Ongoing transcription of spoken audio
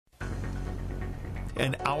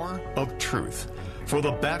An hour of truth for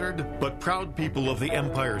the battered but proud people of the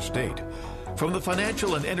Empire State. From the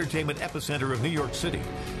financial and entertainment epicenter of New York City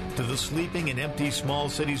to the sleeping and empty small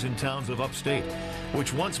cities and towns of upstate,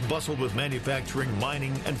 which once bustled with manufacturing,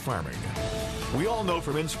 mining, and farming. We all know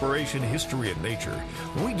from inspiration, history, and nature,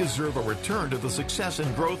 we deserve a return to the success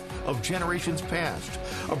and growth of generations past,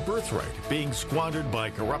 a birthright being squandered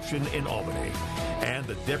by corruption in Albany, and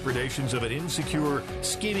the depredations of an insecure,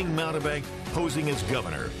 scheming mountebank posing as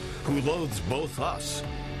governor, who loathes both us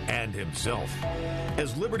and himself.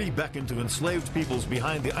 As liberty beckoned to enslaved peoples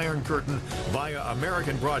behind the Iron Curtain via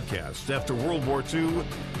American broadcasts after World War II,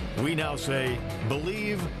 we now say,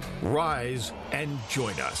 believe, rise, and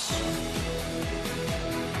join us.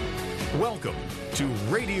 Welcome to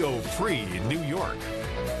Radio Free New York.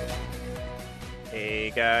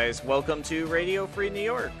 Hey guys, welcome to Radio Free New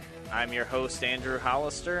York. I'm your host, Andrew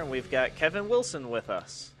Hollister, and we've got Kevin Wilson with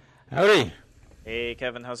us. Howdy. Hey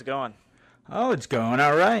Kevin, how's it going? Oh, it's going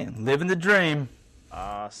all right. Living the dream.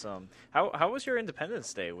 Awesome. How was your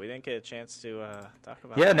Independence Day? We didn't get a chance to talk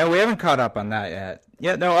about Yeah, that. no, we haven't caught up on that yet.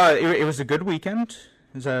 Yeah, no, it was a good weekend.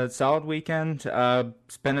 It was a solid weekend.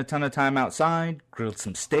 Spent a ton of time outside, grilled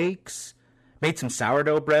some steaks, made some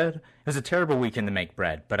sourdough bread. It was a terrible weekend to make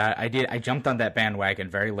bread, but I jumped on that bandwagon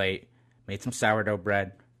very late, made some sourdough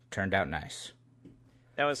bread, turned out nice.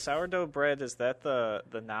 Now, is sourdough bread, is that the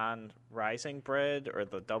non-rising bread or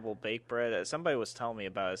the double-baked bread? Somebody was telling me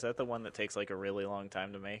about it. Is that the one that takes like a really long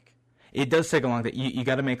time to make? It does take a long time. You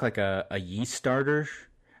got to make like a yeast starter,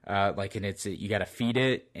 you got to feed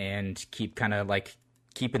it and keep kind of like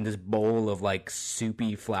keeping this bowl of like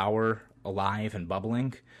soupy flour alive and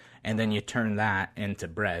bubbling, and then you turn that into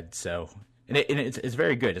bread. So it's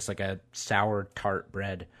very good. It's like a sour tart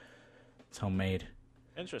bread. It's homemade.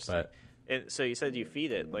 Interesting. But so you said you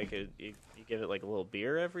feed it, like you give it like a little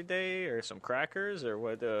beer every day, or some crackers, or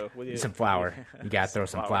what do you? Some flour. You got to throw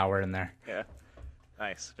some flour in there. Yeah.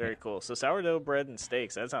 Nice. Very cool. So sourdough bread and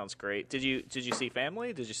steaks. That sounds great. Did you see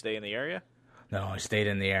family? Did you stay in the area? No, I stayed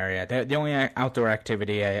in the area. The only outdoor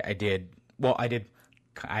activity I did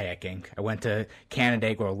kayaking. I went to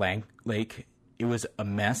Canandaigua Lake. It was a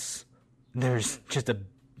mess. There's just a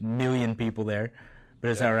million people there,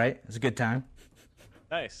 but it's all right. It's a good time.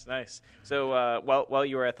 Nice. So while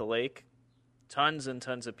you were at the lake, tons and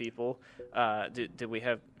tons of people. Did we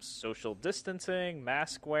have social distancing,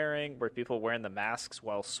 mask wearing? Were people wearing the masks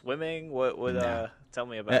while swimming? What would tell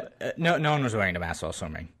me about it? No one was wearing a mask while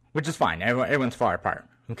swimming, which is fine. Everyone's far apart.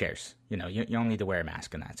 Who cares? You don't need to wear a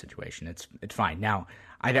mask in that situation. It's fine. Now,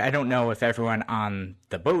 I don't know if everyone on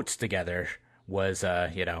the boats together was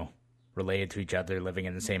related to each other, living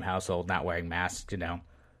in the same household, not wearing masks.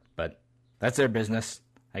 But that's their business,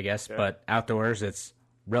 I guess. Sure. But outdoors, it's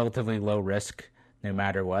relatively low risk no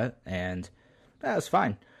matter what, and that was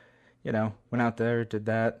fine. Went out there, did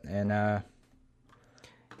that, and I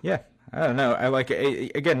don't know. I like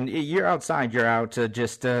it. Again, you're outside, you're out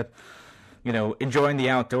just enjoying the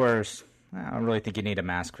outdoors. I don't really think you need a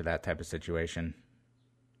mask for that type of situation.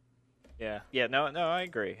 Yeah, no, I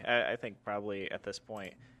agree. I think probably at this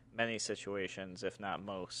point, many situations, if not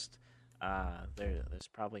most, there's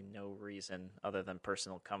probably no reason other than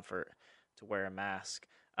personal comfort to wear a mask.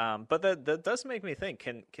 But that does make me think: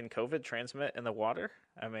 can COVID transmit in the water?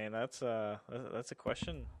 I mean, that's a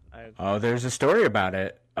question. There's a story about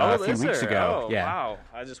it a few weeks ago. Oh, yeah. Wow!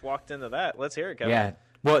 I just walked into that. Let's hear it, Kevin. Yeah.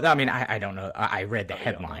 Well, I mean, I don't know. I read the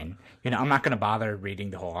headline. I'm not going to bother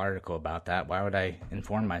reading the whole article about that. Why would I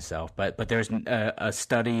inform myself? But there's a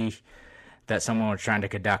study that someone was trying to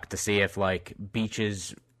conduct to see if like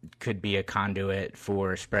beaches could be a conduit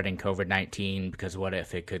for spreading COVID-19, because what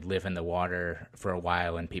if it could live in the water for a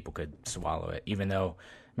while and people could swallow it? Even though,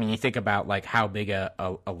 I mean, you think about like how big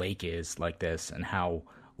a lake is like this and how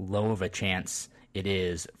low of a chance it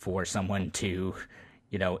is for someone to,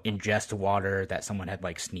 ingest water that someone had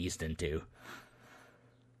like sneezed into.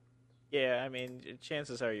 Yeah, I mean,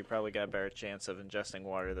 chances are you probably got a better chance of ingesting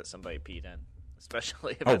water that somebody peed in,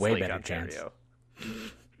 especially if it's way Lake better Ontario.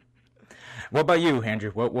 Chance. What about you,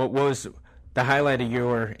 Andrew? What was the highlight of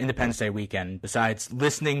your Independence Day weekend besides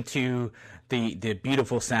listening to the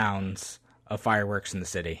beautiful sounds of fireworks in the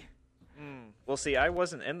city? Well, see, I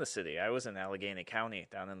wasn't in the city. I was in Allegheny County,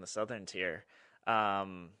 down in the southern tier.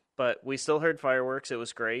 But we still heard fireworks. It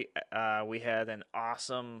was great. We had an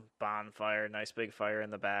awesome bonfire, nice big fire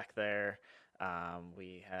in the back there.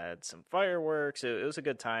 We had some fireworks. It was a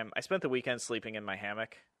good time. I spent the weekend sleeping in my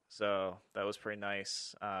hammock, so that was pretty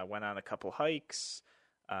nice. Went on a couple hikes,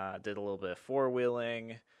 did a little bit of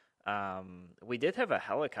four-wheeling. We did have a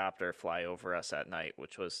helicopter fly over us at night,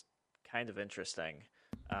 which was kind of interesting.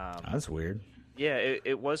 That's weird. Yeah,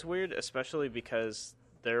 it was weird, especially because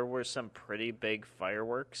there were some pretty big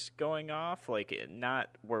fireworks going off, like not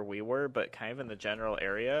where we were, but kind of in the general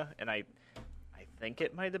area. And I think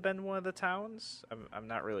it might have been one of the towns. I'm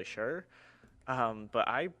not really sure. But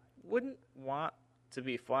I wouldn't want to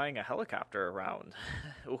be flying a helicopter around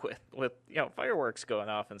with fireworks going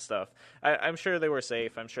off and stuff. I'm sure they were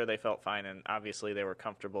safe. I'm sure they felt fine, and obviously they were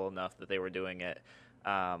comfortable enough that they were doing it.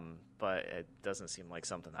 But it doesn't seem like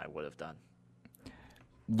something I would have done.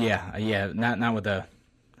 Yeah, not with a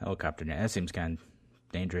helicopter. That seems kind of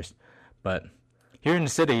dangerous. But here in the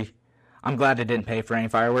city, I'm glad I didn't pay for any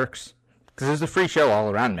fireworks because there's a free show all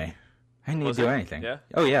around me. I didn't need to do anything. Yeah?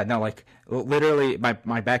 Oh, yeah. No, like, literally,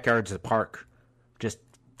 my backyard's a park. Just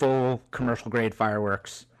full commercial-grade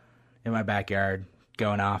fireworks in my backyard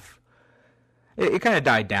going off. It kind of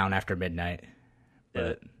died down after midnight.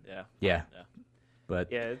 But, yeah. But,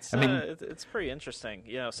 yeah, it's it's pretty interesting.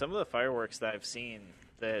 Some of the fireworks that I've seen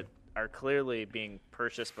that are clearly being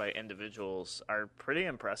purchased by individuals are pretty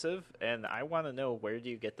impressive, and I want to know, where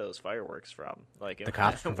do you get those fireworks from? Like, the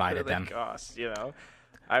cops provided them. Cost,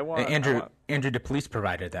 Andrew, the police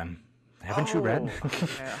provided them. Haven't you read?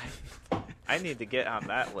 I need to get on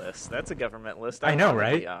that list. That's a government list. I know,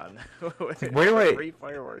 right? On. Where do I free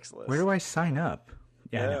fireworks list? Where do I sign up?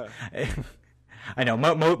 Yeah. I know.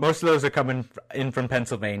 Most of those are coming in from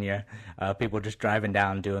Pennsylvania. People just driving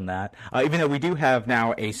down doing that. Even though we do have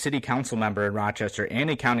now a city council member in Rochester and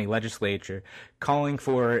a county legislature calling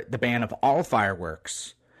for the ban of all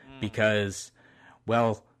fireworks because,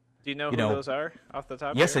 well, do you know who those are off the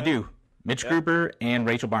top? Yes, of your head? I do. Mitch Gruber and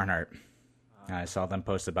Rachel Barnhart. I saw them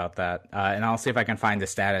post about that, and I'll see if I can find the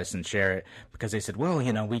status and share it because they said, well,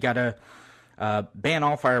 we got to ban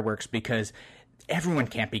all fireworks because everyone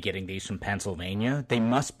can't be getting these from Pennsylvania. They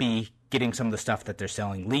must be getting some of the stuff that they're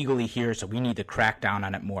selling legally here, so we need to crack down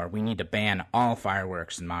on it more. We need to ban all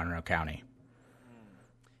fireworks in Monroe County.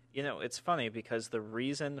 It's funny because the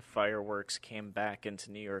reason fireworks came back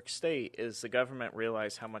into New York State is the government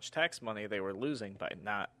realized how much tax money they were losing by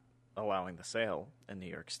not allowing the sale in New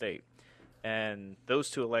York State. And those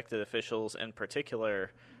two elected officials in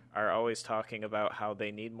particular are always talking about how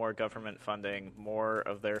they need more government funding, more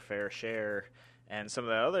of their fair share, and some of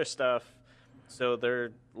that other stuff. So they're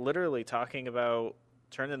literally talking about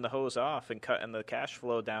turning the hose off and cutting the cash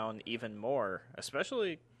flow down even more,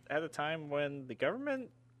 especially at a time when the government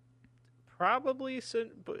probably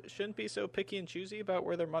shouldn't be so picky and choosy about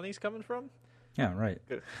where their money's coming from. Yeah, right.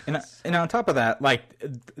 And on top of that, like,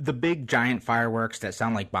 the big giant fireworks that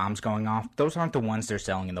sound like bombs going off, those aren't the ones they're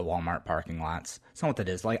selling in the Walmart parking lots. That's not what that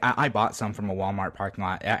is. Like, I bought some from a Walmart parking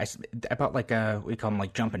lot. I bought, like, we call them,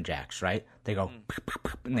 like, jumping jacks, right? They go,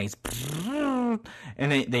 and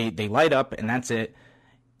they light up, and that's it.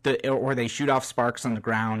 Or they shoot off sparks on the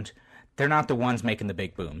ground. They're not the ones making the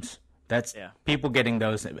big booms. That's people getting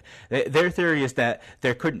those. Their theory is that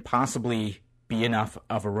there couldn't possibly be enough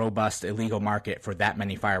of a robust illegal market for that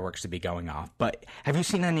many fireworks to be going off. But have you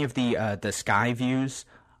seen any of the sky views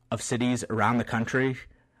of cities around the country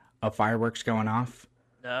of fireworks going off?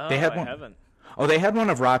 No, I haven't. Oh, they had one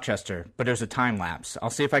of Rochester, but there's a time lapse. I'll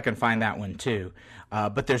see if I can find that one too.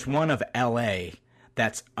 But there's one of L.A.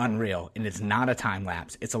 that's unreal, and it's not a time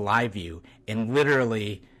lapse. It's a live view, and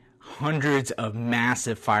literally hundreds of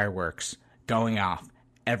massive fireworks going off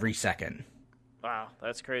every second. Wow,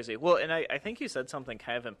 that's crazy. Well, and I think you said something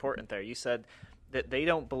kind of important there. You said that they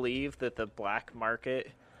don't believe that the black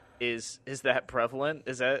market is that prevalent.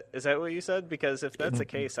 Is that what you said? Because if that's the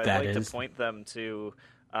case, I'd like to point them to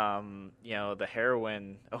the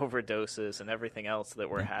heroin overdoses and everything else that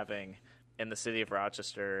we're having in the city of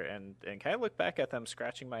Rochester, and kind of look back at them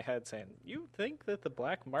scratching my head saying, you think that the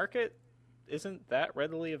black market isn't that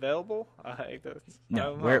readily available?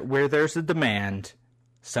 No, where there's a demand,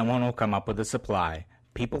 someone will come up with a supply.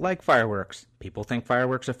 People like fireworks. People think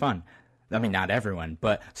fireworks are fun. I mean, not everyone,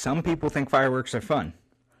 but some people think fireworks are fun.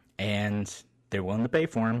 And they're willing to pay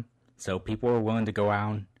for them. So people are willing to go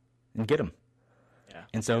out and get them. Yeah.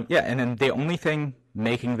 And so, and then the only thing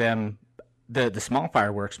making them, the small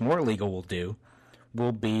fireworks, more illegal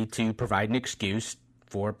will be to provide an excuse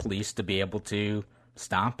for police to be able to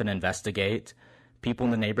stop and investigate people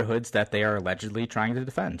in the neighborhoods that they are allegedly trying to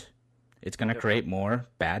defend. It's going to create more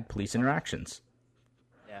bad police interactions.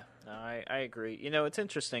 Yeah, no, I agree. It's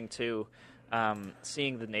interesting, too,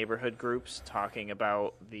 seeing the neighborhood groups talking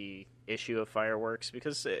about the issue of fireworks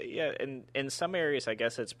because, in some areas, I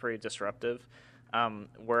guess it's pretty disruptive.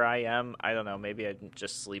 Where I am, I don't know, maybe I'm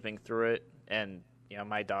just sleeping through it, and,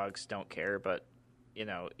 my dogs don't care, but,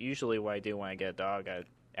 usually what I do when I get a dog,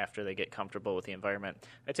 after they get comfortable with the environment,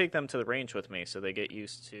 I take them to the range with me so they get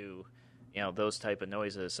used to those type of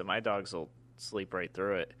noises. So my dogs will sleep right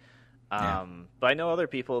through it. Yeah. But I know other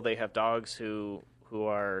people, they have dogs who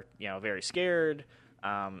are, very scared.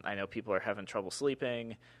 I know people are having trouble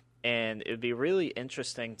sleeping. And it would be really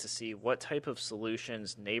interesting to see what type of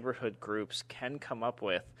solutions neighborhood groups can come up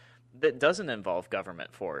with that doesn't involve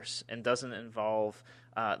government force and doesn't involve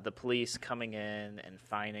the police coming in and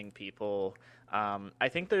fining people. I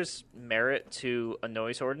think there's merit to a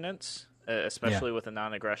noise ordinance, especially with a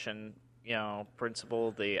non-aggression,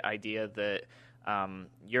 principle. The idea that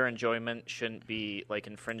your enjoyment shouldn't be like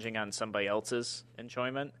infringing on somebody else's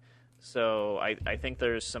enjoyment. So I think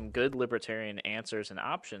there's some good libertarian answers and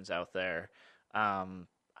options out there.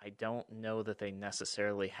 I don't know that they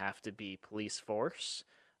necessarily have to be police force.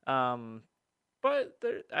 But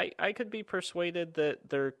I could be persuaded that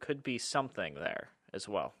there could be something there as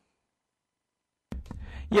well.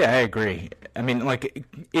 Yeah, I agree. I mean, like,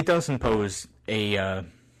 it does impose a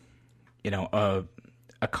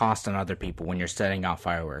cost on other people when you're setting off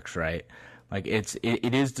fireworks, right? Like, it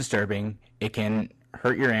is disturbing. It can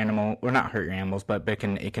hurt your animal, or not hurt your animals, but it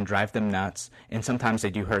can drive them nuts, and sometimes they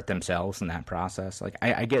do hurt themselves in that process. Like,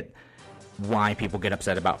 I get why people get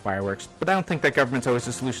upset about fireworks, but I don't think that government's always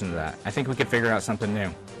the solution to that. I think we could figure out something new.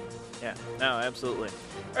 Yeah, no, absolutely.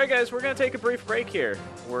 All right, guys, we're going to take a brief break here.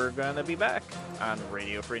 We're going to be back on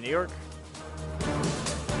Radio Free New York.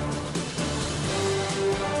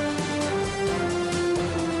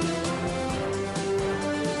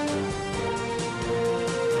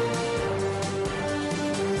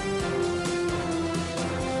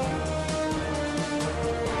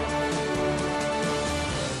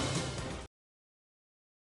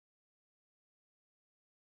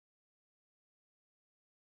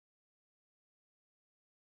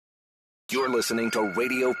 You're listening to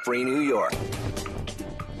Radio Free New York.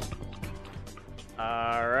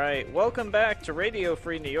 All right, welcome back to Radio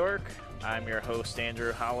Free New York. I'm your host,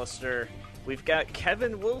 Andrew Hollister. We've got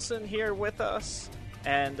Kevin Wilson here with us,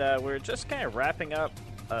 and we're just kind of wrapping up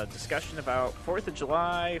a discussion about 4th of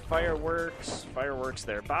July, fireworks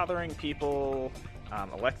that are bothering people,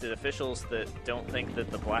 elected officials that don't think that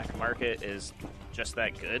the black market is just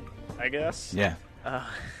that good, I guess. Yeah.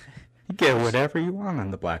 You get whatever you want on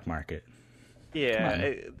the black market. Yeah,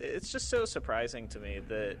 it's just so surprising to me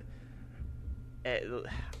that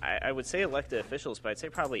I would say elected officials, but I'd say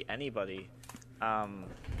probably anybody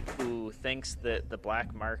who thinks that the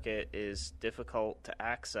black market is difficult to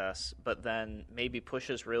access, but then maybe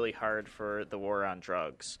pushes really hard for the war on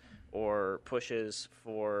drugs or pushes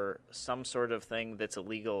for some sort of thing that's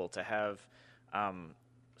illegal to have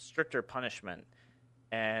stricter punishment.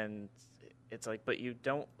 And it's like, but you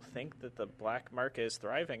don't think that the black market is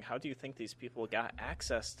thriving. How do you think these people got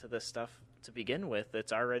access to this stuff to begin with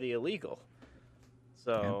that's already illegal?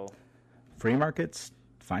 So, yeah. Free markets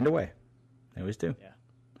find a way. They always do. Yeah.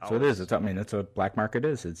 So it is. That's what black market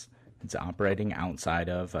is. It's operating outside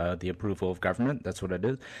of the approval of government. That's what it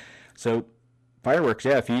is. So fireworks,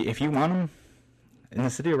 yeah. If you want them in the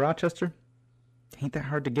city of Rochester, it ain't that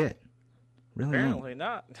hard to get. Really apparently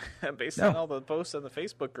not, based on all the posts on the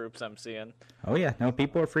Facebook groups I'm seeing. Oh, yeah. No,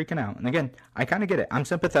 people are freaking out. And again, I kind of get it. I'm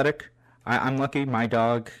sympathetic. I'm lucky. My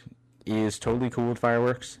dog is totally cool with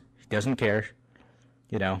fireworks. He doesn't care.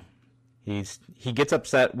 He gets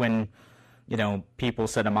upset when, people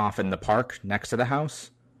set him off in the park next to the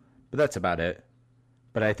house. But that's about it.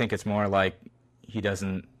 But I think it's more like he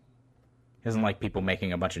doesn't like people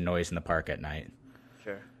making a bunch of noise in the park at night.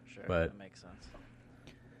 Sure. But that makes sense.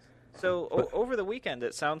 So over the weekend,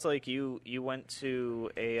 it sounds like you went to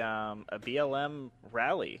a BLM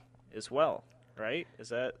rally as well, right?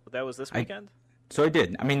 That was this weekend? So I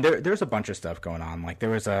did. I mean, there's a bunch of stuff going on. Like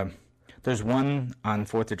there's one on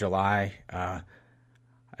 4th of July.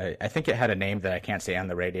 I think it had a name that I can't say on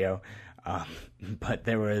the radio, but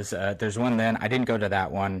there's one then. I didn't go to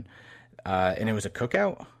that one, and it was a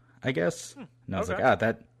cookout, I guess. And I was like,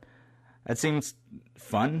 that seems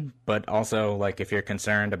fun, but also, like, if you're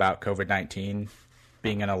concerned about COVID-19,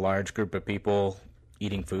 being in a large group of people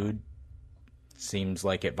eating food seems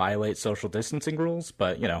like it violates social distancing rules,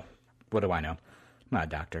 but, what do I know? I'm not a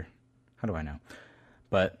doctor. How do I know?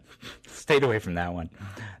 But stayed away from that one.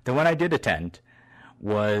 The one I did attend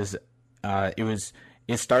was,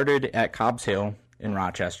 it started at Cobb's Hill in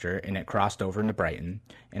Rochester, and it crossed over into Brighton,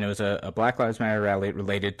 and it was a Black Lives Matter rally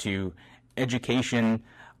related to education,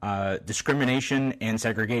 discrimination, and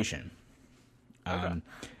segregation. Okay.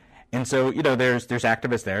 And so, there's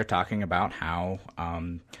activists there talking about how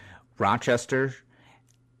Rochester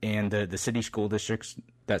and the city school districts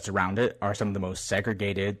that surround it are some of the most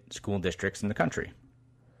segregated school districts in the country.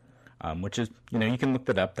 Which is, you can look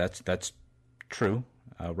that up. That's true.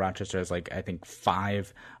 Rochester has, like, I think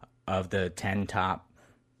 5 of the 10 top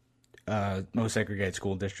most segregated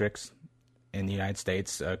school districts in the United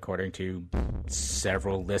States, according to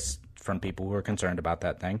several lists from people who are concerned about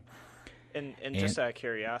that thing. And just out of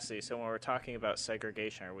curiosity, so when we're talking about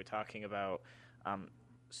segregation, are we talking about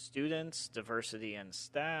students, diversity in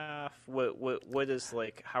staff? What is,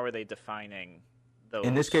 like, how are they defining those?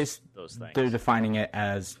 In this case, those things? They're defining it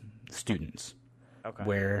as students. Okay.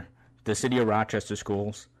 Where the city of Rochester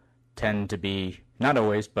schools tend to be, not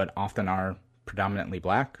always, but often are predominantly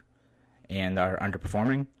black and are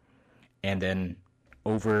underperforming. And then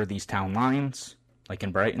over these town lines, like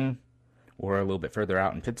in Brighton or a little bit further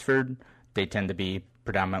out in Pittsford, they tend to be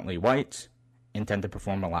predominantly white and tend to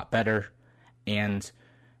perform a lot better and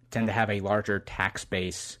tend to have a larger tax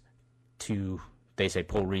base to, they say,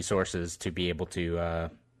 pull resources to be able to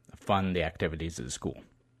fund the activities of the school.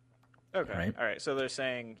 Okay. Right? All right. So they're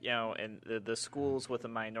saying, and the schools with the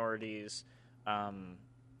minorities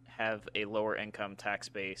have a lower income tax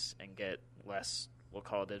base and get less, we'll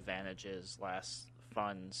call it advantages, less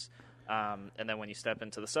funds. And then when you step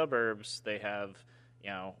into the suburbs, they have,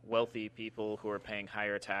 wealthy people who are paying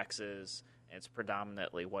higher taxes. And it's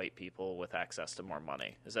predominantly white people with access to more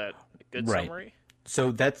money. Is that a good summary?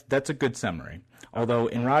 So that's a good summary. Although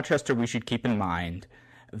in Rochester, we should keep in mind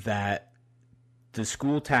that the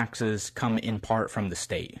school taxes come in part from the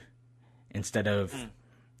state instead of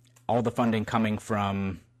all the funding coming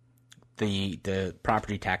from the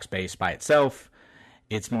property tax base by itself.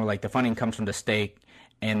 It's more like the funding comes from the state,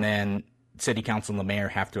 and then city council and the mayor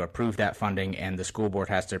have to approve that funding, and the school board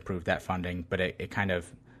has to approve that funding. But it kind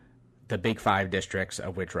of, the big 5 districts,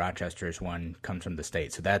 of which Rochester is one, comes from the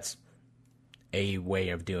state. So that's a way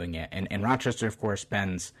of doing it. And Rochester, of course,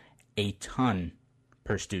 spends a ton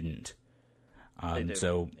per student. They do.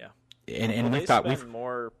 So, yeah. And they we thought spend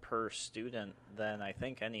more per student than I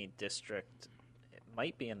think any district. It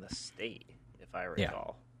might be in the state, if I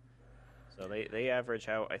recall. So they average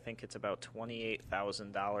out, I think it's about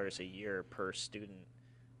 $28,000 a year per student.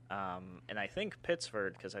 And I think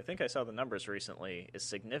Pittsford, because I think I saw the numbers recently, is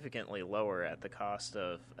significantly lower at the cost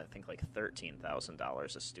of, I think, like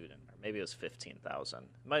 $13,000 a student, or maybe it was $15,000. It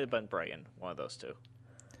might have been Brighton, one of those two.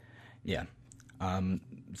 Yeah.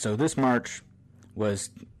 So this march was,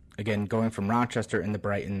 again, going from Rochester into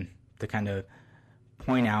Brighton to kind of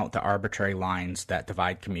point out the arbitrary lines that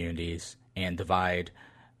divide communities and divide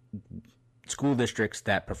school districts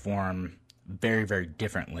that perform very, very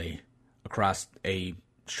differently across a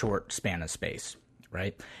short span of space,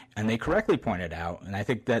 right? And they correctly pointed out, and I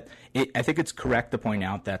think it's correct to point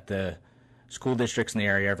out that the school districts in the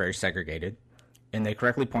area are very segregated, and they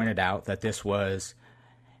correctly pointed out that this was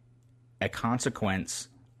a consequence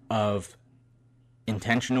of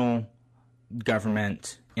intentional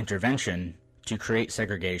government intervention to create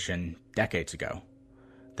segregation decades ago.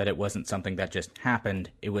 That it wasn't something that just happened,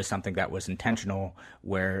 it was something that was intentional,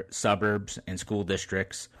 where suburbs and school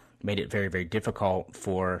districts made it very, very difficult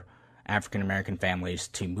for African American families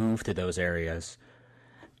to move to those areas,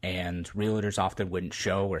 and realtors often wouldn't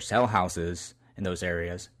show or sell houses in those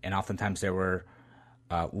areas, and oftentimes there were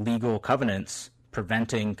legal covenants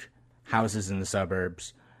preventing houses in the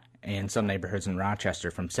suburbs and some neighborhoods in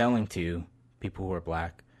Rochester from selling to people who are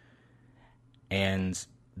black, and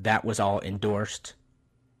that was all endorsed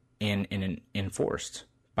and enforced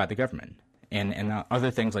by the government. And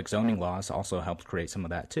other things like zoning laws also helped create some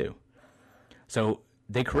of that too. So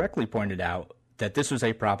they correctly pointed out that this was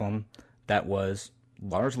a problem that was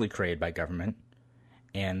largely created by government,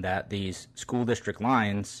 and that these school district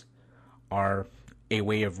lines are a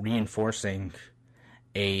way of reinforcing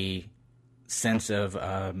a sense of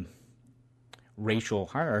racial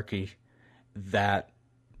hierarchy that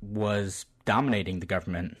was dominating the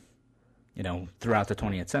government, throughout the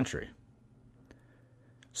 20th century.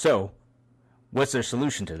 So, what's their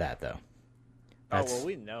solution to that, though?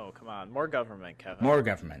 We know. Come on. More government, Kevin. More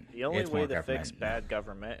government. The only way to fix bad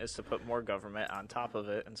government is to put more government on top of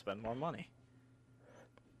it and spend more money.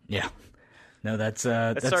 Yeah. No, that's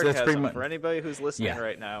sarcasm. that's pretty much... For anybody who's listening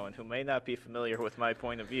right now and who may not be familiar with my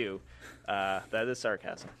point of view, that is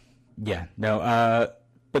sarcasm. Yeah. No,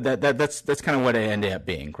 but that's kind of what it ended up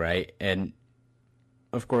being, right? And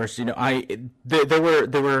of course, there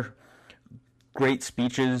were great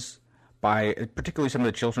speeches by particularly some of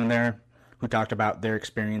the children there who talked about their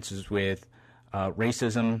experiences with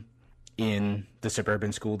racism in the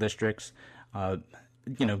suburban school districts.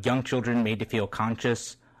 Young children made to feel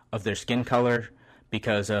conscious of their skin color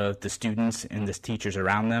because of the students and the teachers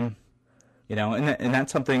around them. And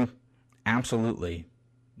that's something absolutely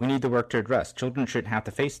we need to work to address. Children shouldn't have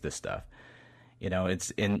to face this stuff.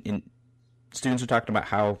 It's students are talking about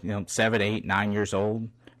how 7, 8, 9 years old,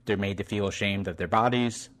 they're made to feel ashamed of their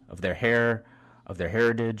bodies, of their hair, of their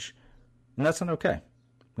heritage, and that's not okay.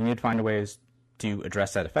 We need to find ways to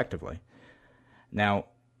address that effectively. Now,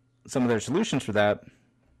 some of their solutions for that,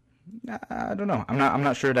 I don't know. I'm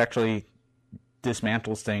not sure it actually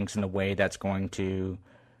dismantles things in a way that's going to,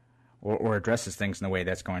 or addresses things in a way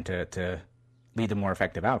that's going to lead to more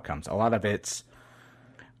effective outcomes. A lot of it's,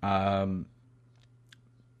 they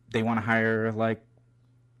want to hire like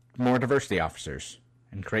more diversity officers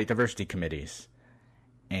and create diversity committees.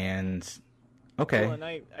 And okay. Well, and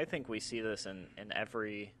I think we see this in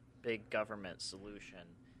every big government solution.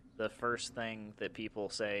 The first thing that people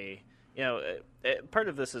say, part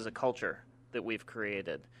of this is a culture that we've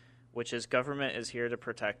created, which is government is here to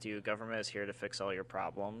protect you, government is here to fix all your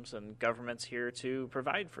problems, and government's here to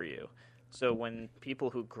provide for you. So when people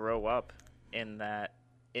who grow up in that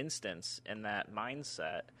instance, in that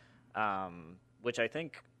mindset, which I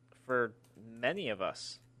think for many of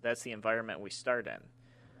us, that's the environment we start in.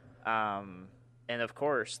 And of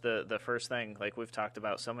course, the first thing, like we've talked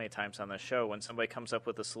about so many times on this show, when somebody comes up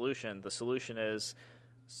with a solution, the solution is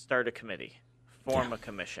start a committee, form a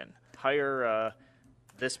commission, hire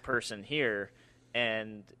this person here.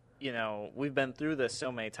 And, we've been through this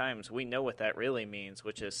so many times. We know what that really means,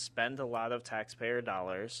 which is spend a lot of taxpayer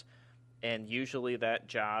dollars. And usually that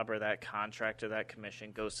job or that contract or that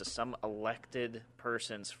commission goes to some elected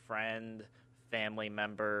person's friend, family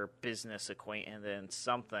member, business acquaintance,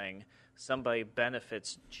 something. Somebody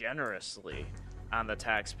benefits generously on the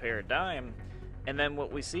taxpayer dime. And then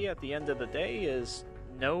what we see at the end of the day is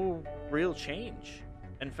no real change.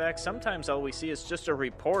 In fact, sometimes all we see is just a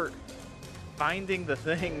report finding the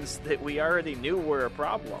things that we already knew were a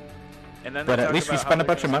problem. And then but at least we spent a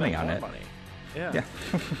bunch of money on it. Yeah.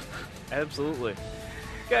 Absolutely.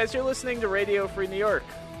 Guys, you're listening to Radio Free New York.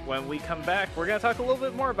 When we come back, we're going to talk a little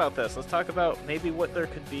bit more about this. Let's talk about maybe what there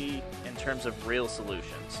could be in terms of real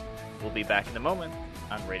solutions. We'll be back in a moment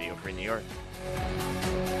on Radio Free New York.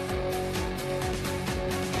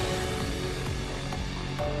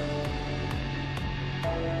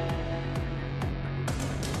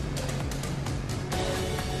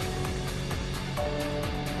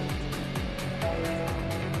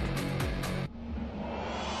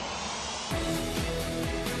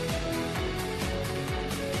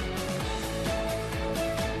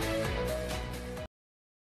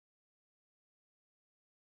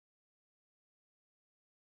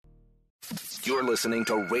 You're listening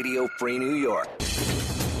to Radio Free New York.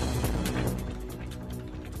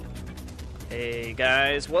 Hey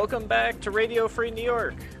guys, welcome back to Radio Free New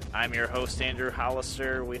York. I'm your host, Andrew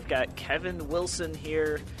Hollister. We've got Kevin Wilson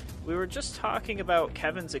here. We were just talking about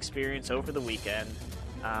Kevin's experience over the weekend.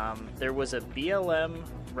 There was a BLM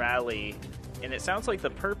rally, and it sounds like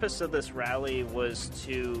the purpose of this rally was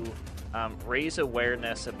to raise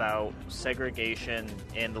awareness about segregation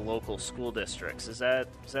in the local school districts. Is that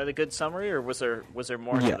a good summary, or was there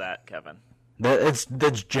more to that, Kevin? That's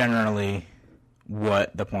generally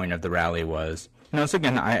what the point of the rally was. So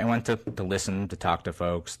again, I went to listen, to talk to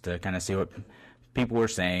folks, to kind of see what people were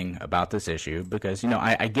saying about this issue, because,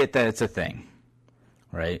 I get that it's a thing,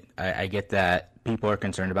 right? I get that people are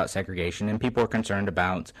concerned about segregation, and people are concerned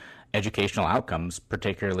about educational outcomes,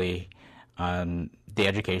 particularly the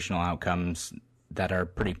educational outcomes that are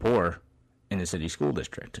pretty poor in the city school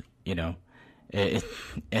district, and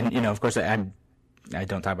of course, I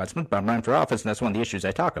don't talk about Smith, but I'm running for office, and that's one of the issues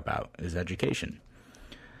I talk about is education.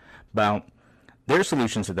 Well, their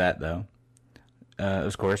solutions to that, though,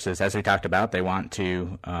 of course, is, as we talked about, they want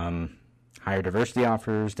to hire diversity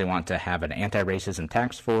officers. They want to have an anti-racism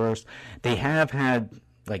task force. They have had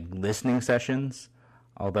listening sessions,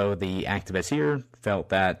 although the activists here felt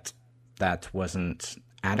that wasn't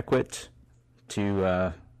adequate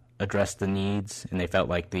to address the needs, and they felt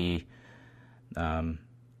like the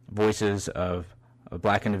voices of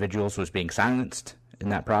black individuals was being silenced in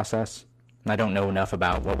that process. And I don't know enough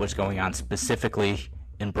about what was going on specifically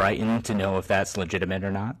in Brighton to know if that's legitimate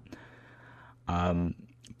or not.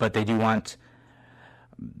 But they do want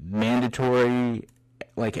mandatory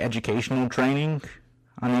educational training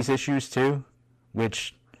on these issues too,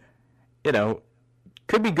 which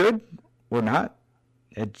could be good or not.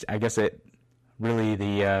 I guess it really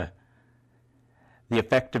the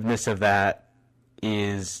effectiveness of that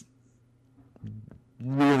is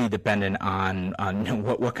really dependent on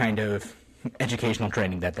what kind of educational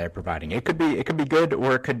training that they're providing. It could be good,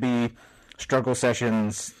 or it could be struggle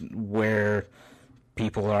sessions where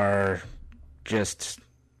people are just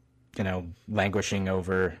languishing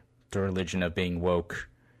over the religion of being woke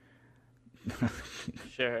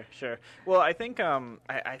Sure. Well, I think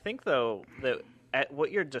I think though that at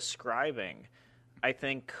what you're describing, I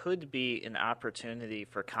think could be an opportunity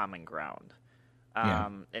for common ground.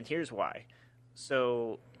 And here's why.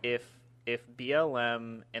 So if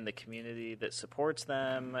BLM and the community that supports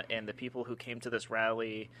them and the people who came to this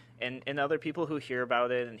rally and other people who hear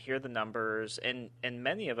about it and hear the numbers and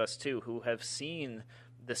many of us too who have seen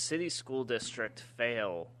the city school district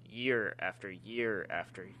fail year after year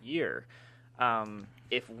after year,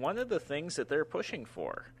 if one of the things that they're pushing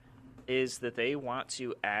for is that they want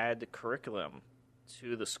to add curriculum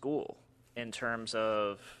to the school in terms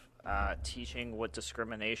of teaching what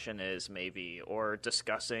discrimination is, maybe, or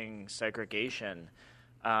discussing segregation.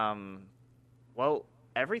 Well,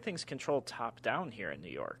 everything's controlled top down here in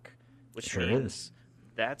New York, which means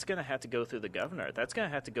that's going to have to go through the governor. That's going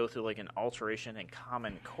to have to go through like an alteration in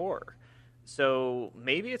Common Core. So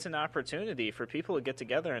maybe it's an opportunity for people to get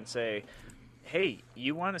together and say, hey,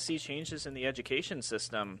 you want to see changes in the education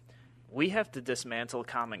system? We have to dismantle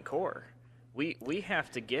Common Core. We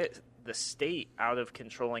have to get the state out of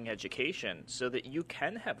controlling education so that you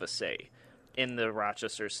can have a say in the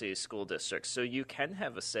Rochester City School District, so you can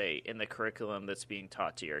have a say in the curriculum that's being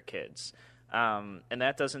taught to your kids. And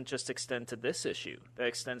that doesn't just extend to this issue. That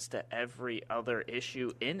extends to every other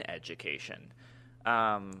issue in education.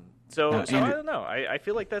 So I don't know. I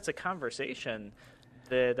feel like that's a conversation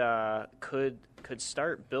that could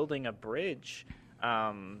start building a bridge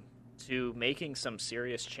to making some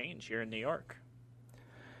serious change here in New York.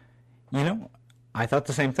 You know, I thought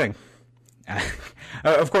the same thing.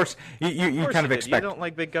 Of course, you kind of expect. You don't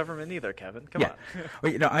like big government either, Kevin. Come on.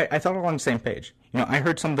 Well, you know, I thought along the same page. You know, I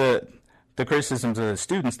heard some of the criticisms of the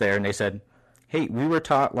students there, and they said, "Hey, we were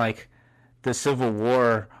taught like the Civil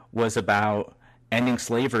War was about ending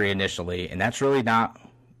slavery initially, and that's really not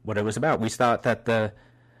what it was about. We thought that the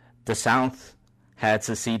South had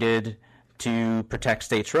seceded to protect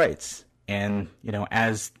states' rights, and you know,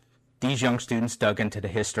 as these young students dug into the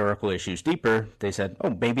historical issues deeper, they said, "Oh,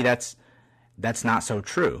 maybe that's not so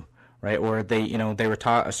true, right?" Or they were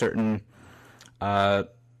taught a certain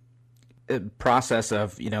process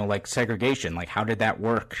of, like segregation, like how did that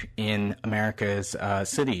work in America's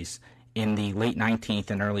cities in the late 19th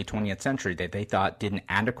and early 20th century that they thought didn't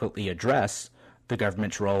adequately address the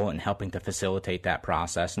government's role in helping to facilitate that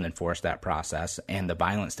process and enforce that process and the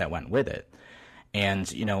violence that went with it.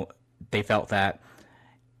 And, they felt that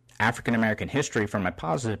African American history, from a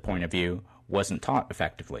positive point of view, wasn't taught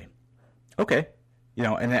effectively. Okay,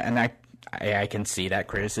 and I can see that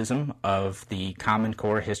criticism of the Common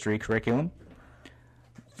Core history curriculum.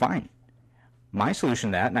 Fine. My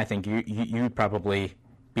solution to that, and I think you'd probably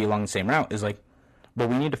be along the same route, is like, well,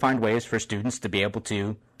 we need to find ways for students to be able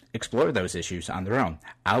to explore those issues on their own,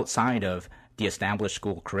 outside of the established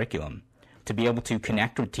school curriculum, to be able to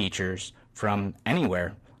connect with teachers from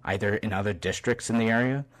anywhere, either in other districts in the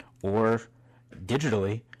area or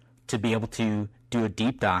digitally, to be able to do a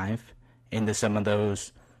deep dive into some of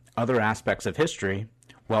those other aspects of history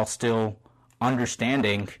while still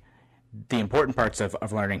understanding the important parts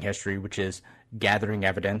of learning history, which is gathering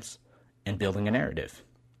evidence and building a narrative.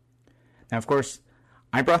 Now, of course,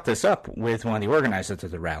 I brought this up with one of the organizers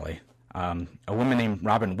of the rally, a woman named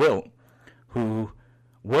Robin Wilt, who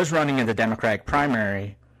was running in the Democratic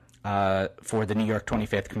primary for the New York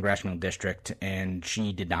 25th Congressional District, and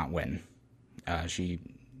she did not win. Would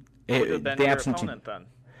have been your opponent then,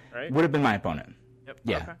 right? Would have been my opponent. Yep.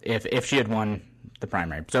 Yeah, okay. if she had won the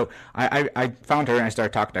primary. So I found her and I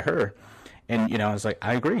started talking to her, and I was like,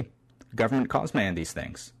 I agree. Government caused many of these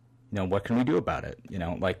things. What can we do about it?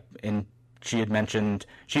 And she had mentioned,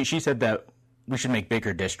 she said that we should make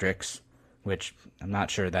bigger districts, which I'm not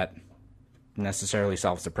sure that necessarily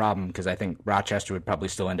solves the problem, because I think Rochester would probably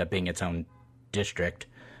still end up being its own district,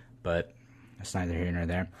 but that's neither here nor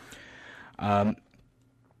there. And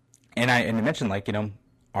I mentioned,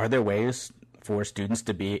 are there ways for students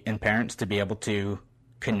and parents to be able to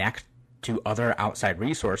connect to other outside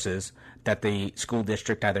resources that the school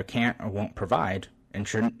district either can't or won't provide, and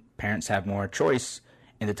shouldn't parents have more choice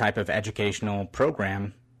in the type of educational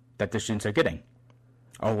program that the students are getting?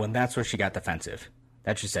 Oh, and that's where she got defensive.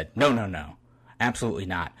 That she said, no, absolutely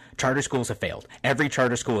not. Charter schools have failed. Every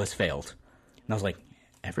charter school has failed. And I was like,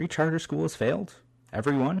 every charter school has failed?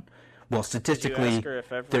 Everyone? Well, statistically, did you ask her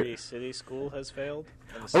if every city school has failed?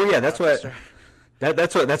 Oh yeah, that's what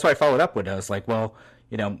I followed up with. I was like, well,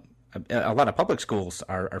 a lot of public schools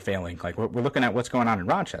are failing. Like, we're looking at what's going on in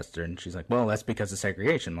Rochester, and she's like, well, that's because of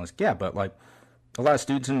segregation. I was like, yeah, but like, a lot of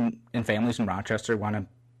students and families in Rochester want to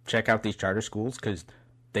check out these charter schools because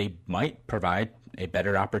they might provide a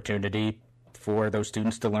better opportunity for those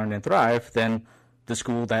students to learn and thrive than the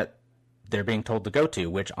school that they're being told to go to,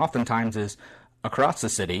 which oftentimes is across the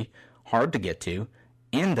city, hard to get to,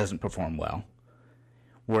 and doesn't perform well,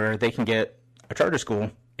 where they can get a charter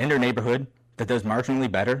school in their neighborhood that does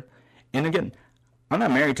marginally better. And again, I'm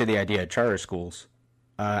not married to the idea of charter schools.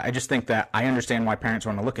 I just think that I understand why parents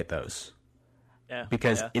want to look at those. Yeah,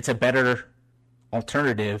 because it's a better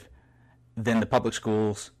alternative than the public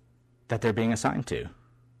schools that they're being assigned to.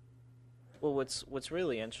 Well, what's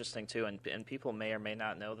really interesting too, and people may or may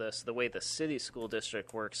not know this, the way the city school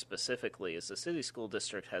district works specifically is the city school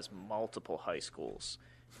district has multiple high schools.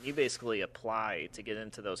 You basically apply to get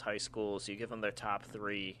into those high schools. You give them their top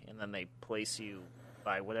 3, and then they place you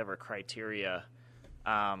by whatever criteria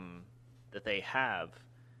that they have,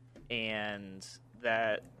 and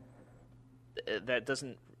that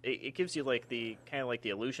doesn't. It gives you like the kind of like the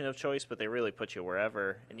illusion of choice, but they really put you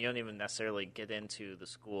wherever, and you don't even necessarily get into the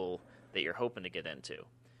school that you're hoping to get into.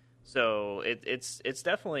 So it's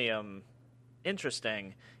definitely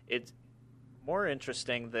interesting. It's more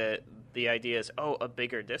interesting that the idea is a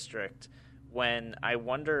bigger district, when I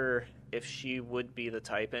wonder if she would be the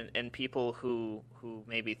type, and people who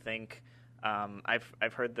maybe think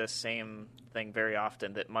I've heard this same thing very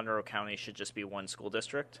often, that Monroe County should just be one school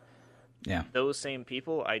district. Yeah. Those same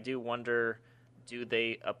people, I do wonder, do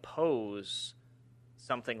they oppose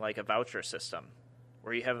something like a voucher system,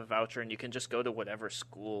 where you have a voucher and you can just go to whatever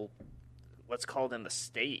school, let's call it in the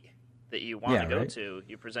state, that you want to go to.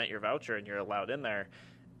 You present your voucher and you're allowed in there.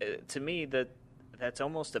 To me, that's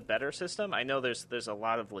almost a better system. I know there's a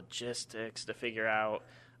lot of logistics to figure out,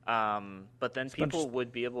 but then people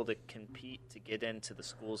would be able to compete to get into the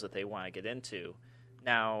schools that they want to get into.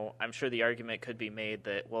 Now, I'm sure the argument could be made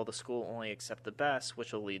that, well, the school only accept the best,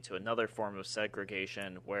 which will lead to another form of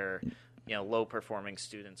segregation where, low-performing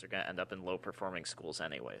students are going to end up in low-performing schools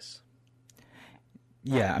anyways.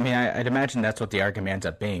 Yeah, I mean, I'd imagine that's what the argument ends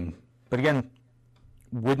up being. But again,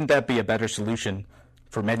 wouldn't that be a better solution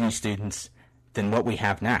for many students than what we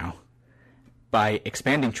have now by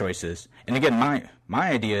expanding choices? And again, my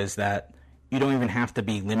idea is that you don't even have to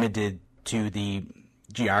be limited to the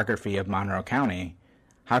geography of Monroe County.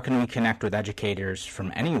 How can we connect with educators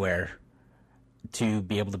from anywhere to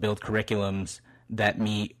be able to build curriculums that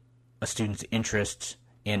meet a student's interests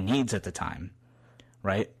and needs at the time,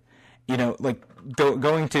 right? Like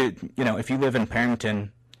going to, if you live in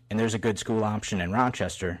Parrington and there's a good school option in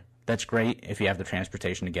Rochester, that's great if you have the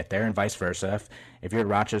transportation to get there, and vice versa. If you're at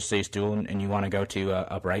Rochester State School and you want to go to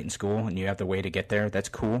a Brighton school and you have the way to get there, that's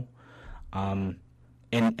cool. And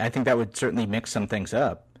I think that would certainly mix some things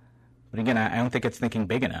up. But again, I don't think it's thinking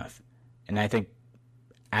big enough. And I think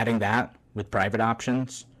adding that with private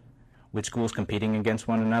options, with schools competing against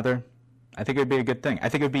one another, I think it would be a good thing. I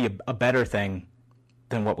think it would be a better thing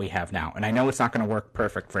than what we have now. And I know it's not going to work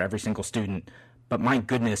perfect for every single student, but my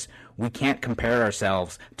goodness, we can't compare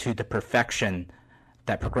ourselves to the perfection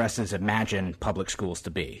that progressives imagine public schools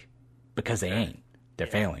to be, because they ain't. They're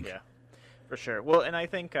failing. Yeah, for sure. Well, and I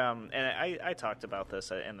think, and I talked about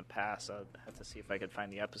this in the past. I had to see if I could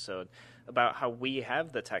find the episode about how we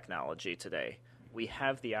have the technology today. We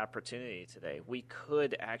have the opportunity today. We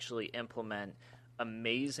could actually implement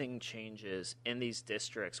amazing changes in these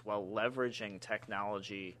districts while leveraging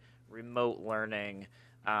technology, remote learning,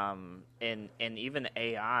 and even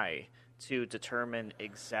AI to determine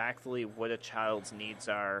exactly what a child's needs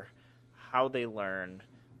are, how they learn,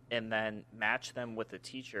 and then match them with a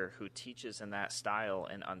teacher who teaches in that style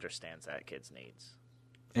and understands that kid's needs.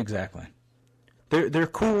 Exactly. There are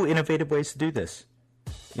cool, innovative ways to do this,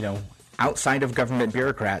 outside of government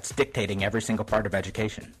bureaucrats dictating every single part of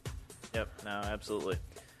education. Yep, no, absolutely.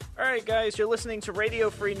 All right, guys, you're listening to Radio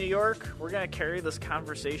Free New York. We're going to carry this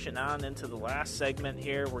conversation on into the last segment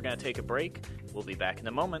here. We're going to take a break. We'll be back in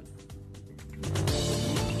a moment.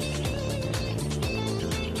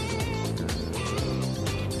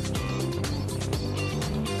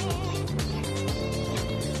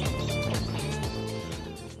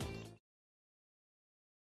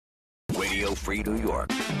 Radio Free New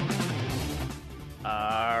York.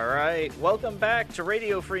 All right, welcome back to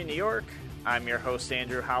Radio Free New York. I'm your host,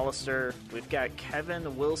 Andrew Hollister. We've got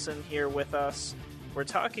Kevin Wilson here with us. We're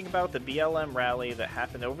talking about the BLM rally that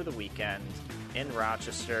happened over the weekend in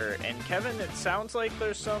Rochester. And Kevin, it sounds like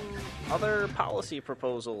there's some other policy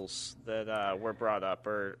proposals that were brought up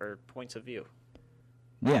or points of view.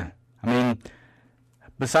 Yeah, I mean,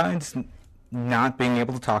 besides not being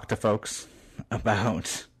able to talk to folks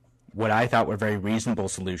about what I thought were very reasonable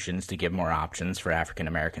solutions to give more options for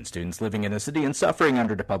African-American students living in the city and suffering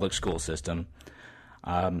under the public school system,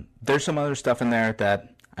 there's some other stuff in there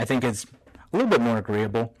that I think is a little bit more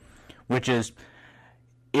agreeable. which is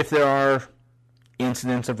if there are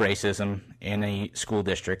incidents of racism in a school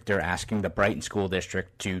district, they're asking the Brighton School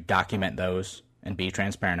District to document those and be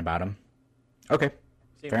transparent about them. Okay,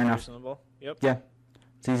 Seems fair enough. reasonable. Yep. Yeah,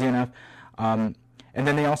 it's easy enough. And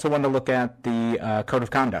then they also want to look at the code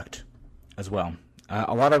of conduct as well.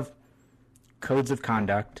 A lot of codes of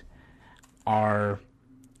conduct are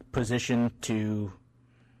positioned to,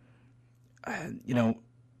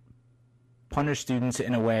 punish students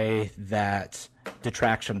in a way that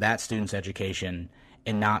detracts from that student's education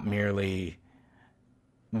and not merely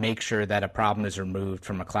make sure that a problem is removed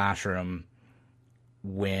from a classroom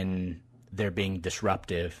when they're being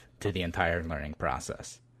disruptive to the entire learning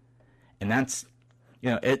process. And that's,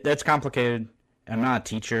 that's complicated. I'm not a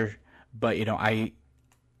teacher, but, I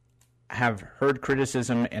have heard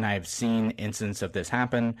criticism and I've seen instances of this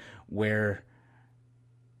happen where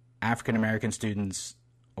African American students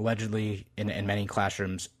allegedly in many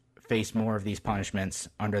classrooms face more of these punishments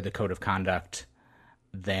under the code of conduct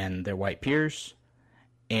than their white peers,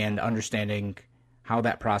 and understanding how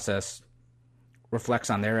that process reflects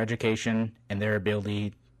on their education and their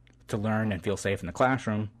ability to learn and feel safe in the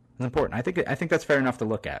classroom is important. I think that's fair enough to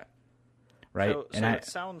look at, right? So it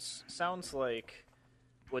sounds like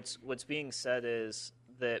what's being said is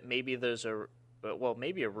that maybe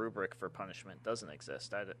maybe a rubric for punishment doesn't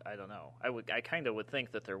exist. I don't know. I kind of would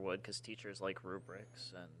think that there would, because teachers like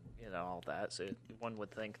rubrics and all that. So one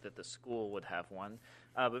would think that the school would have one,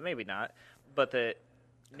 but maybe not. But that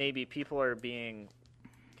maybe people are being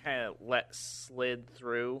kind of let slid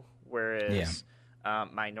through, whereas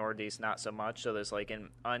minorities not so much. So there's like an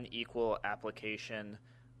unequal application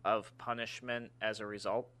of punishment as a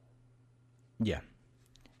result. Yeah,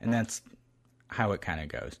 and that's how it kind of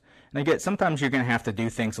goes. And I get sometimes you're going to have to do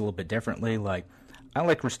things a little bit differently. Like, I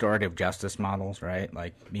like restorative justice models, right?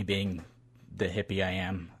 Like, me being the hippie I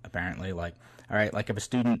am, apparently. Like, all right, like if a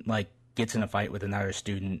student gets in a fight with another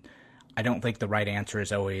student, I don't think the right answer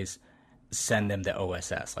is always send them to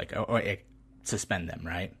OSS, or suspend them,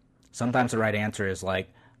 right? Sometimes the right answer is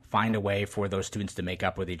find a way for those students to make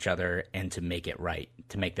up with each other and to make it right,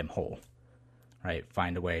 to make them whole, right?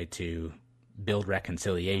 Find a way to build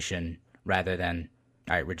reconciliation rather than,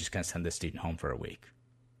 all right, we're just going to send this student home for a week.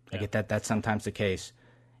 I get that that's sometimes the case.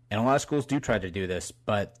 And a lot of schools do try to do this,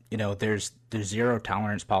 but, there's zero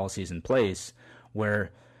tolerance policies in place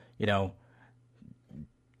where,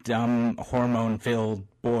 dumb hormone-filled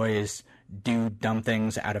boys do dumb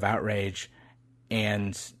things out of outrage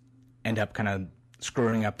and end up kind of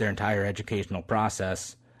screwing up their entire educational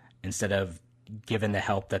process instead of giving the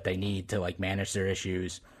help that they need to manage their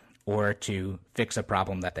issues or to fix a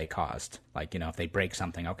problem that they caused. If they break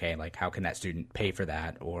something, okay, how can that student pay for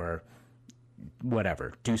that, or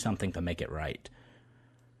whatever, do something to make it right.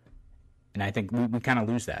 And I think we kind of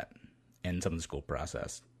lose that in some of the school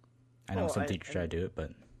process. I know some teachers try to do it,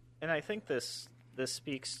 but... And I think this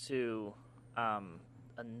speaks to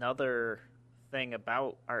another thing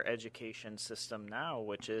about our education system now,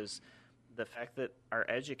 which is the fact that our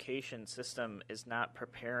education system is not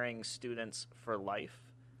preparing students for life.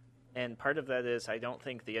 And part of that is I don't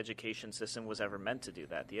think the education system was ever meant to do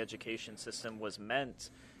that. The education system was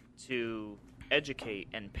meant to educate,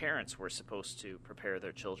 and parents were supposed to prepare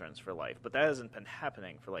their children for life. But that hasn't been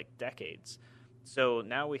happening for decades. So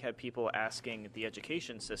now we have people asking the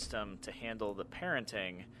education system to handle the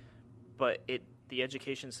parenting, but the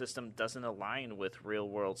education system doesn't align with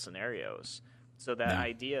real-world scenarios. So that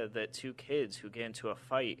idea that two kids who get into a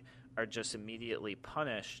fight are just immediately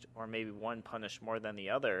punished, or maybe one punished more than the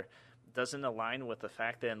other, doesn't align with the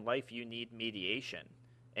fact that in life you need mediation.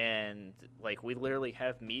 And we literally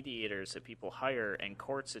have mediators that people hire and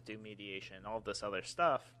courts that do mediation and all this other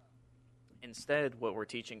stuff. Instead, what we're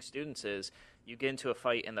teaching students is you get into a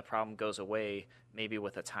fight and the problem goes away, maybe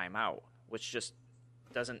with a timeout, which just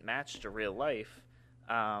doesn't match to real life.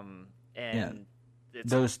 It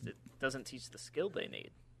doesn't teach the skill they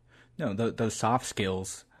need. No, those soft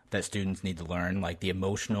skills that students need to learn, the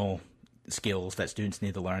emotional skills that students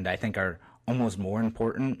need to learn, I think are almost more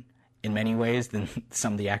important in many ways than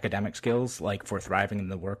some of the academic skills, for thriving in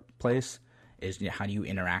the workplace, is how do you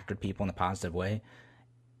interact with people in a positive way.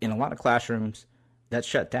 In a lot of classrooms, that's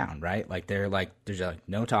shut down, right? There's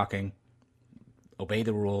no talking, obey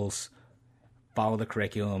the rules, follow the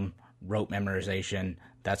curriculum, rote memorization.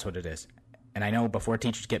 That's what it is. And I know before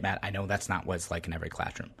teachers get mad, I know that's not what it's like in every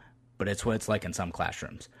classroom, but it's what it's like in some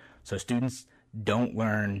classrooms. So students don't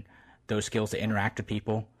learn those skills to interact with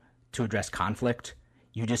people, to address conflict.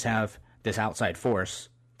 You just have this outside force,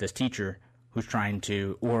 this teacher who's trying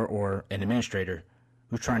to, or an administrator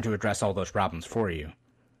who's trying to address all those problems for you.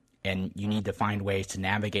 And you need to find ways to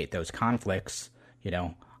navigate those conflicts,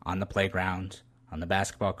 on the playground, on the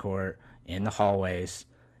basketball court, in the hallways,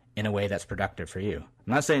 in a way that's productive for you.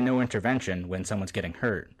 I'm not saying no intervention when someone's getting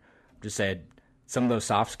hurt. I'm just saying some of those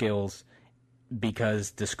soft skills,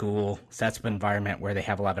 because the school sets up an environment where they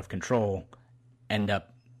have a lot of control, end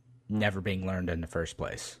up never being learned in the first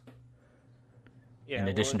place. Yeah, in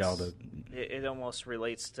addition to all the... It almost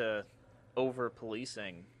relates to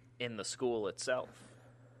over-policing in the school itself,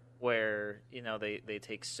 where, they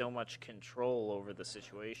take so much control over the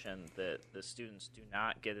situation that the students do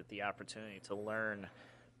not get the opportunity to learn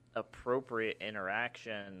appropriate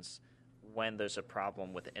interactions when there's a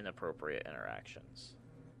problem with inappropriate interactions.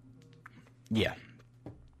 Yeah,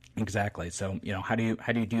 exactly. So, how do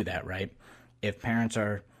you do that, right? If parents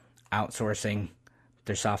are outsourcing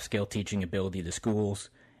their soft skill teaching ability to schools,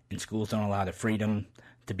 and schools don't allow the freedom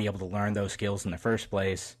to be able to learn those skills in the first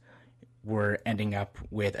place, we're ending up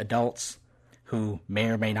with adults who may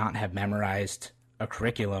or may not have memorized a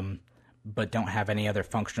curriculum but don't have any other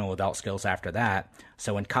functional adult skills after that.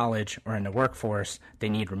 So in college or in the workforce, they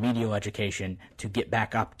need remedial education to get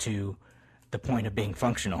back up to the point of being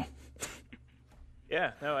functional.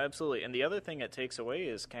 Yeah, no, absolutely. And the other thing it takes away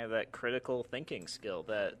is kind of that critical thinking skill,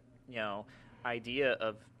 that, idea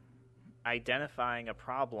of identifying a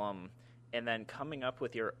problem and then coming up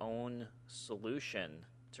with your own solution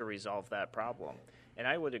to resolve that problem. And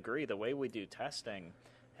I would agree, the way we do testing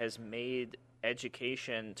has made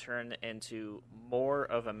education turn into more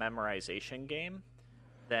of a memorization game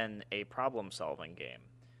than a problem-solving game.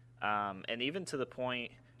 And even to the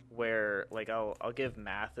point where, I'll give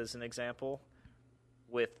math as an example.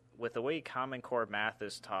 With the way Common Core math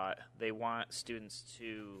is taught, they want students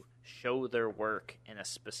to show their work in a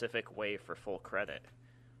specific way for full credit.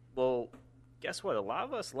 Well, guess what? A lot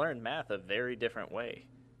of us learn math a very different way.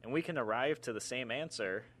 And we can arrive to the same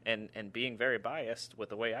answer, and being very biased with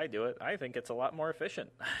the way I do it, I think it's a lot more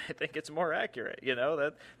efficient. I think it's more accurate.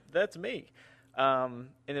 That's me. And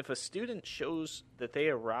if a student shows that they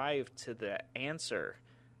arrived to the answer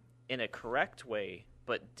in a correct way,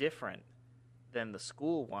 but different than the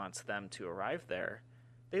school wants them to arrive there,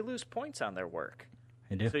 they lose points on their work.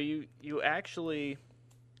 They do. So you actually,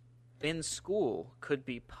 in school, could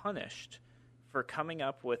be punished for coming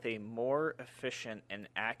up with a more efficient and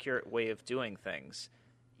accurate way of doing things,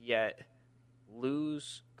 yet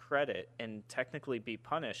lose credit and technically be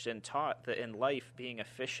punished and taught that in life being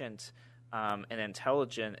efficient and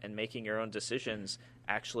intelligent and making your own decisions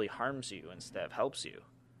actually harms you instead of helps you.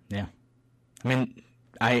 Yeah. I mean,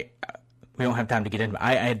 we don't have time to get into it.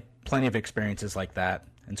 I had plenty of experiences like that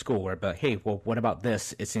in school where, but hey, well, what about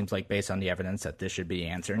this? It seems like based on the evidence that this should be the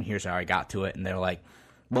answer, and here's how I got to it. And they're like,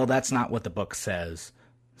 well, that's not what the book says,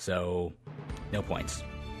 so no points.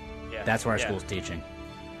 Yeah, that's where our school's teaching.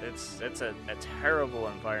 It's a terrible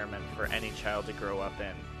environment for any child to grow up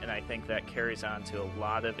in, and I think that carries on to a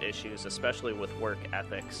lot of issues, especially with work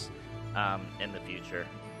ethics in the future.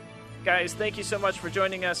 Guys, thank you so much for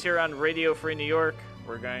joining us here on Radio Free New York.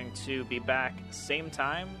 We're going to be back same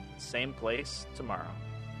time, same place tomorrow.